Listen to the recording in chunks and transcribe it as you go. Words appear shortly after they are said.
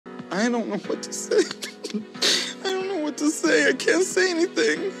I don't know what to say. I don't know what to say. I can't say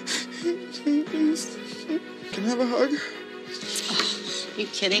anything. Can I have a hug? Oh, you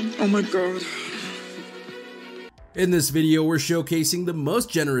kidding? Oh my God. In this video, we're showcasing the most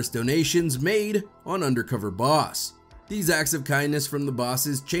generous donations made on Undercover Boss. These acts of kindness from the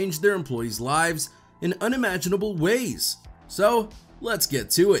bosses changed their employees' lives in unimaginable ways. So, let's get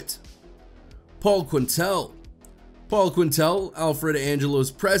to it. Paul Quintel. Paul Quintel, Alfred Angelo's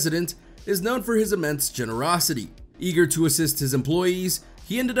president, is known for his immense generosity. Eager to assist his employees,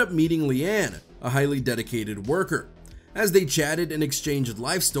 he ended up meeting Leanne, a highly dedicated worker. As they chatted and exchanged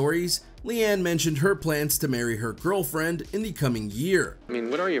life stories, Leanne mentioned her plans to marry her girlfriend in the coming year. I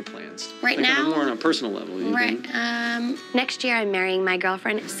mean, what are your plans? Right now? More on a personal level. Right. Next year I'm marrying my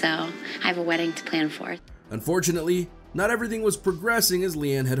girlfriend, so I have a wedding to plan for. Unfortunately, not everything was progressing as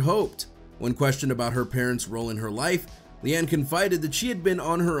Leanne had hoped. When questioned about her parents' role in her life, Leanne confided that she had been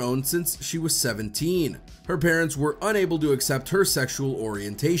on her own since she was 17. Her parents were unable to accept her sexual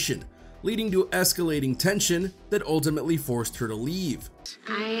orientation, leading to escalating tension that ultimately forced her to leave.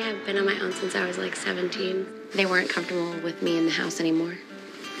 I have been on my own since I was like 17. They weren't comfortable with me in the house anymore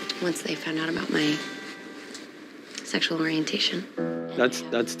once they found out about my sexual orientation.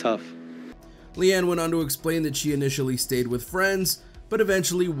 That's tough. Leanne went on to explain that she initially stayed with friends, but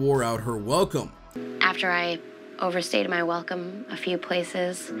eventually wore out her welcome. After I overstayed my welcome a few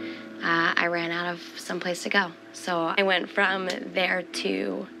places, I ran out of some place to go. So I went from there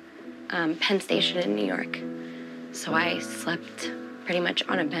to Penn Station in New York. So I slept pretty much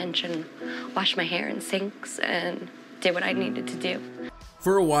on a bench and washed my hair in sinks and did what I needed to do.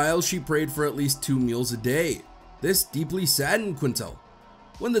 For a while, she prayed for at least 2 meals a day. This deeply saddened Quintel.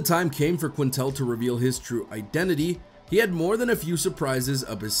 When the time came for Quintel to reveal his true identity, he had more than a few surprises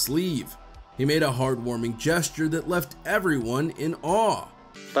up his sleeve. He made a heartwarming gesture that left everyone in awe.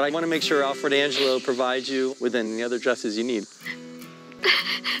 But I want to make sure Alfred Angelo provides you with any other dresses you need.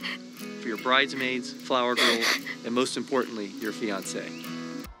 For your bridesmaids, flower girls, and most importantly, your fiancé.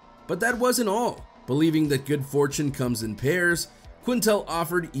 But that wasn't all. Believing that good fortune comes in pairs, Quintel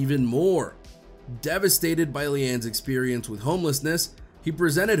offered even more. Devastated by Leanne's experience with homelessness, he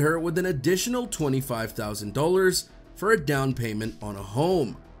presented her with an additional $25,000 for a down payment on a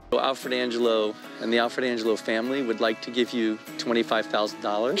home. Alfred Angelo and the Alfred Angelo family would like to give you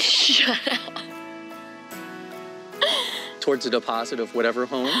 $25,000. Shut up. Towards a deposit of whatever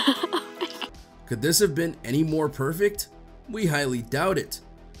home. Could this have been any more perfect? We highly doubt it.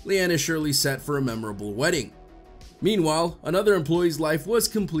 Leanne is surely set for a memorable wedding. Meanwhile, another employee's life was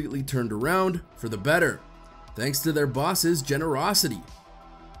completely turned around for the better, thanks to their boss's generosity.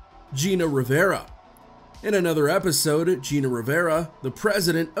 Gina Rivera. In another episode, Gina Rivera, the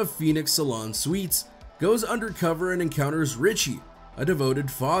president of Phoenix Salon Suites, goes undercover and encounters Richie, a devoted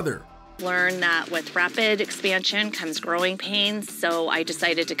father. Learned that with rapid expansion comes growing pains, so I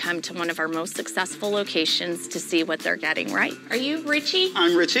decided to come to one of our most successful locations to see what they're getting right. Are you Richie?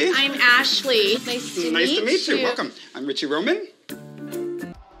 I'm Richie. I'm Ashley. Nice to meet you. Welcome. I'm Richie Roman.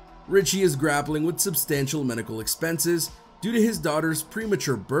 Richie is grappling with substantial medical expenses due to his daughter's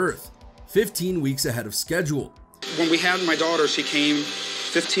premature birth, 15 weeks ahead of schedule. When we had my daughter, she came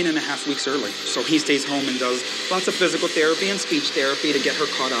 15 and a half weeks early. So he stays home and does lots of physical therapy and speech therapy to get her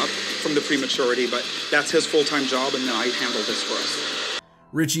caught up from the prematurity, but that's his full-time job, and then I handle this for us.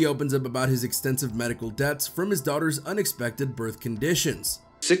 Richie opens up about his extensive medical debts from his daughter's unexpected birth conditions.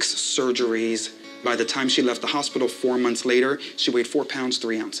 6 surgeries. By the time she left the hospital 4 months later, she weighed 4 pounds,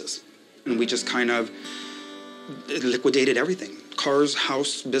 3 ounces. And we just kind of liquidated everything. Cars,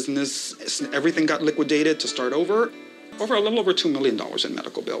 house, business, everything got liquidated to start over. A little over $2 million in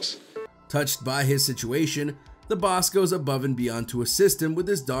medical bills. Touched by his situation, the boss goes above and beyond to assist him with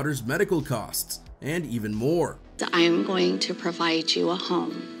his daughter's medical costs, and even more. I am going to provide you a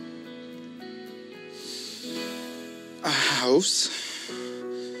home. A house?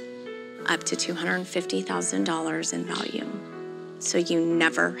 Up to $250,000 in value, so you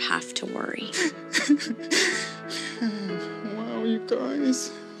never have to worry. Wow, you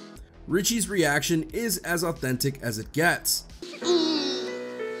guys. Richie's reaction is as authentic as it gets.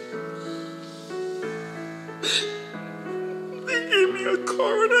 They gave me a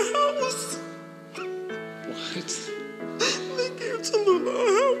car and a house. What? They gave Tallulah a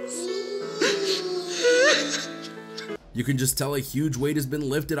house. You can just tell a huge weight has been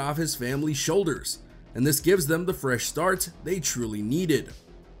lifted off his family's shoulders, and this gives them the fresh start they truly needed.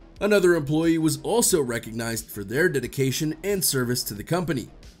 Another employee was also recognized for their dedication and service to the company,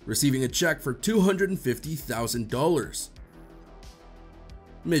 receiving a check for $250,000.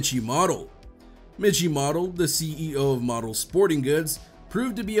 Mitchie Model. Mitchie Model, the CEO of Model Sporting Goods,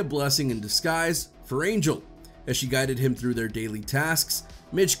 proved to be a blessing in disguise for Angel. As she guided him through their daily tasks,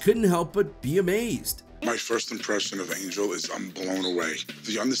 Mitch couldn't help but be amazed. My first impression of Angel is I'm blown away.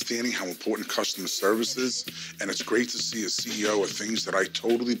 The understanding how important customer service is, and it's great to see a CEO of things that I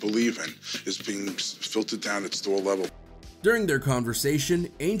totally believe in is being filtered down at store level. During their conversation,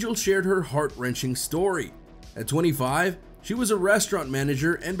 Angel shared her heart-wrenching story. At 25, she was a restaurant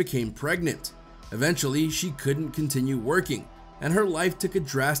manager and became pregnant. Eventually, she couldn't continue working, and her life took a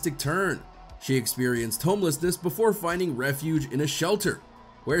drastic turn. She experienced homelessness before finding refuge in a shelter,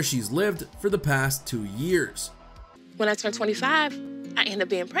 where she's lived for the past 2 years. When I turned 25, I ended up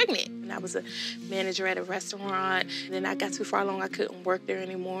being pregnant. And I was a manager at a restaurant. And then I got too far along, I couldn't work there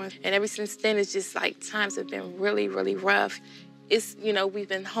anymore. And ever since then, it's just like times have been really, really rough. It's, you know, we've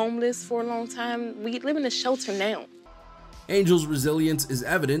been homeless for a long time. We live in a shelter now. Angel's resilience is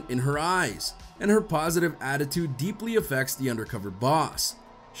evident in her eyes, and her positive attitude deeply affects the undercover boss.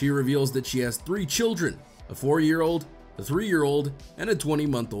 She reveals that she has 3 children, a 4-year-old, a 3-year-old, and a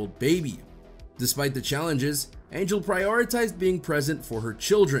 20-month-old baby. Despite the challenges, Angel prioritized being present for her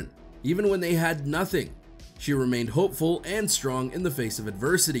children, even when they had nothing. She remained hopeful and strong in the face of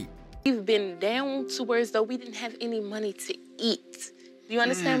adversity. We've been down to where as though we didn't have any money to eat. Do you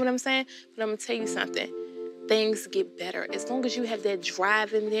understand what I'm saying? But I'm gonna tell you something. Things get better. As long as you have that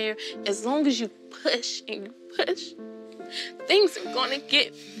drive in there, as long as you push and you push, things are gonna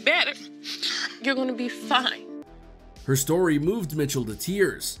get better. You're gonna be fine. Her story moved Mitchell to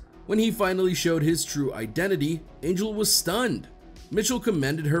tears. When he finally showed his true identity, Angel was stunned. Mitchell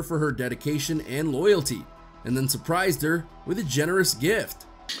commended her for her dedication and loyalty, and then surprised her with a generous gift.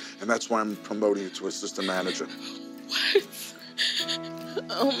 And that's why I'm promoting you to assistant manager. What?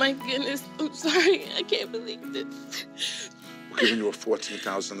 Oh my goodness, I'm sorry, I can't believe this. We're giving you a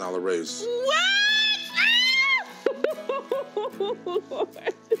 $14,000 raise. What?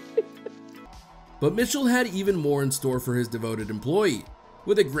 But Mitchell had even more in store for his devoted employee.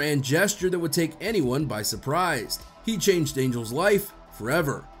 With a grand gesture that would take anyone by surprise, he changed Angel's life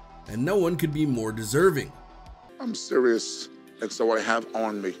forever, and no one could be more deserving. I'm serious, and so I have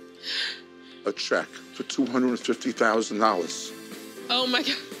on me a check for $250,000. Oh my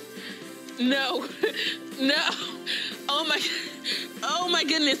God. No. No. Oh my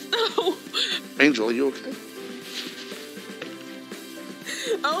goodness, no. Angel, are you okay?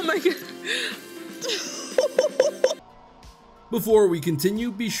 Oh my God. Before we continue,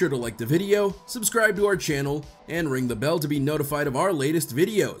 be sure to like the video, subscribe to our channel, and ring the bell to be notified of our latest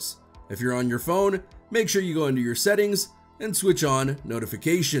videos. If you're on your phone, make sure you go into your settings and switch on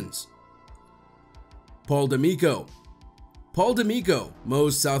notifications. Paul D'Amico. Paul D'Amico,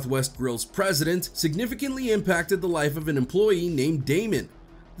 Moe's Southwest Grill's president, significantly impacted the life of an employee named Damon.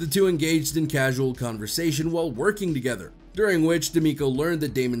 The two engaged in casual conversation while working together, during which D'Amico learned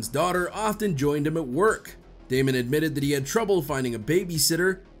that Damon's daughter often joined him at work. Damon admitted that he had trouble finding a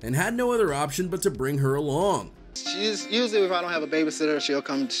babysitter and had no other option but to bring her along. She's usually, if I don't have a babysitter, she'll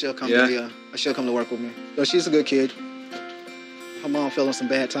come to work with me. So she's a good kid. Her mom fell in some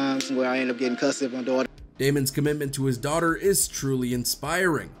bad times where I ended up getting custody of my daughter. Damon's commitment to his daughter is truly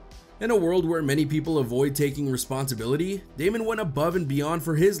inspiring. In a world where many people avoid taking responsibility, Damon went above and beyond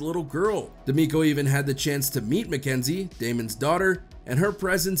for his little girl. D'Amico even had the chance to meet Mackenzie, Damon's daughter, and her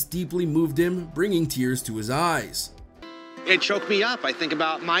presence deeply moved him, bringing tears to his eyes. It choked me up. I think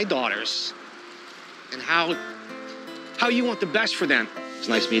about my daughters and how you want the best for them. It's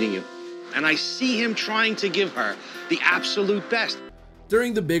nice meeting you. And I see him trying to give her the absolute best.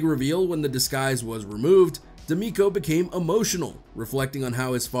 During the big reveal when the disguise was removed, D'Amico became emotional, reflecting on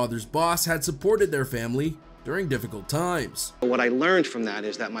how his father's boss had supported their family during difficult times. What I learned from that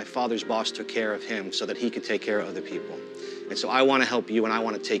is that my father's boss took care of him so that he could take care of other people. And so I want to help you and I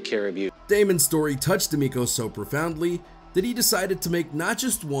want to take care of you. Damon's story touched D'Amico so profoundly that he decided to make not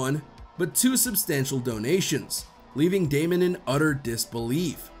just one, but 2 substantial donations, leaving Damon in utter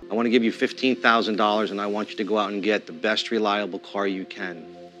disbelief. I want to give you $15,000 and I want you to go out and get the best reliable car you can.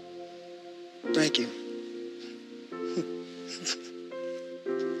 Thank you.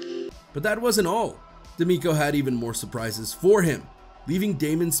 But that wasn't all. D'Amico had even more surprises for him, leaving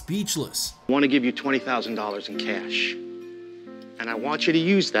Damon speechless. I want to give you $20,000 in cash. And I want you to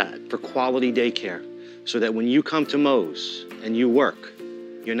use that for quality daycare so that when you come to Moe's and you work,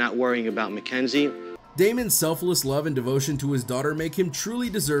 you're not worrying about Mackenzie. Damon's selfless love and devotion to his daughter make him truly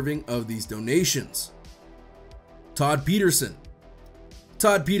deserving of these donations. Todd Peterson.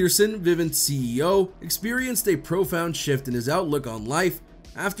 Todd Peterson, Vivint's CEO, experienced a profound shift in his outlook on life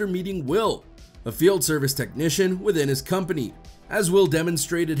after meeting Will, a field service technician within his company. As Will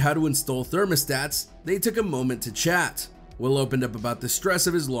demonstrated how to install thermostats, they took a moment to chat. Will opened up about the stress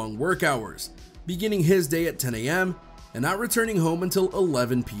of his long work hours, beginning his day at 10 a.m. and not returning home until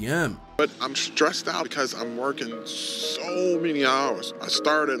 11 p.m. But I'm stressed out because I'm working so many hours. I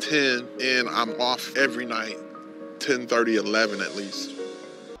start at 10 and I'm off every night, 10:30, 11 at least.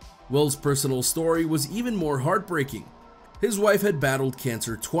 Will's personal story was even more heartbreaking. His wife had battled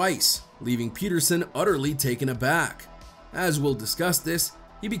cancer twice, leaving Peterson utterly taken aback. As Will discussed this,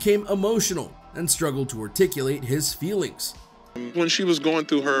 he became emotional and struggled to articulate his feelings. When she was going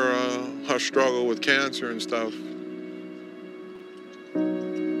through her struggle with cancer and stuff,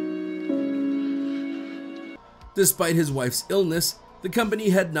 despite his wife's illness, the company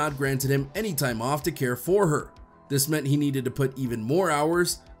had not granted him any time off to care for her. This meant he needed to put even more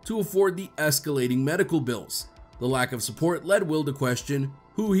hours to afford the escalating medical bills. The lack of support led Will to question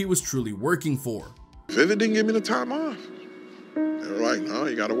who he was truly working for. Vivid didn't give me the time off. They were like, no,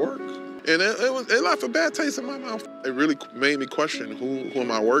 you gotta work. And it left a bad taste in my mouth. It really made me question who am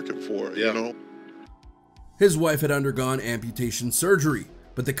I working for, you know? His wife had undergone amputation surgery,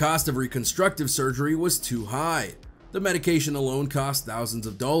 but the cost of reconstructive surgery was too high. The medication alone cost thousands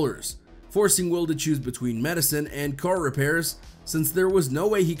of dollars, forcing Will to choose between medicine and car repairs since there was no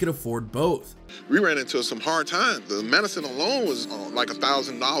way he could afford both. We ran into some hard times. The medicine alone was like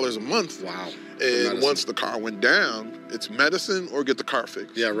 $1,000 a month. Wow. And once the car went down, it's medicine or get the car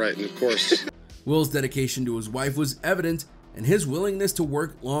fixed. Yeah, right, and of course. Will's dedication to his wife was evident and his willingness to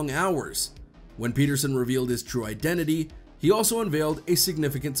work long hours. When Peterson revealed his true identity, he also unveiled a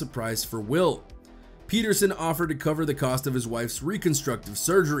significant surprise for Will. Peterson offered to cover the cost of his wife's reconstructive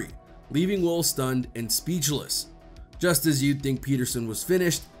surgery, leaving Will stunned and speechless. Just as you'd think Peterson was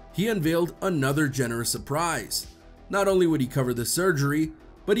finished, he unveiled another generous surprise. Not only would he cover the surgery,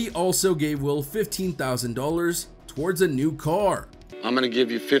 but he also gave Will $15,000 towards a new car. I'm gonna give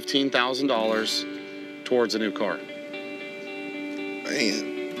you $15,000 towards a new car. Man,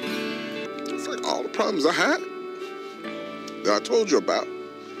 it's like all the problems I had that I told you about.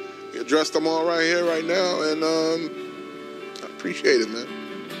 You addressed them all right here, right now, and I appreciate it, man.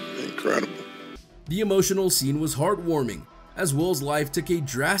 Incredible. The emotional scene was heartwarming, as Will's life took a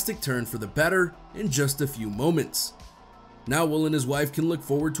drastic turn for the better in just a few moments. Now Will and his wife can look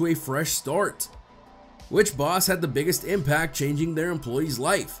forward to a fresh start. Which boss had the biggest impact changing their employee's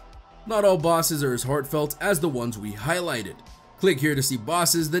life? Not all bosses are as heartfelt as the ones we highlighted. Click here to see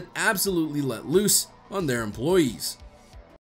bosses that absolutely let loose on their employees.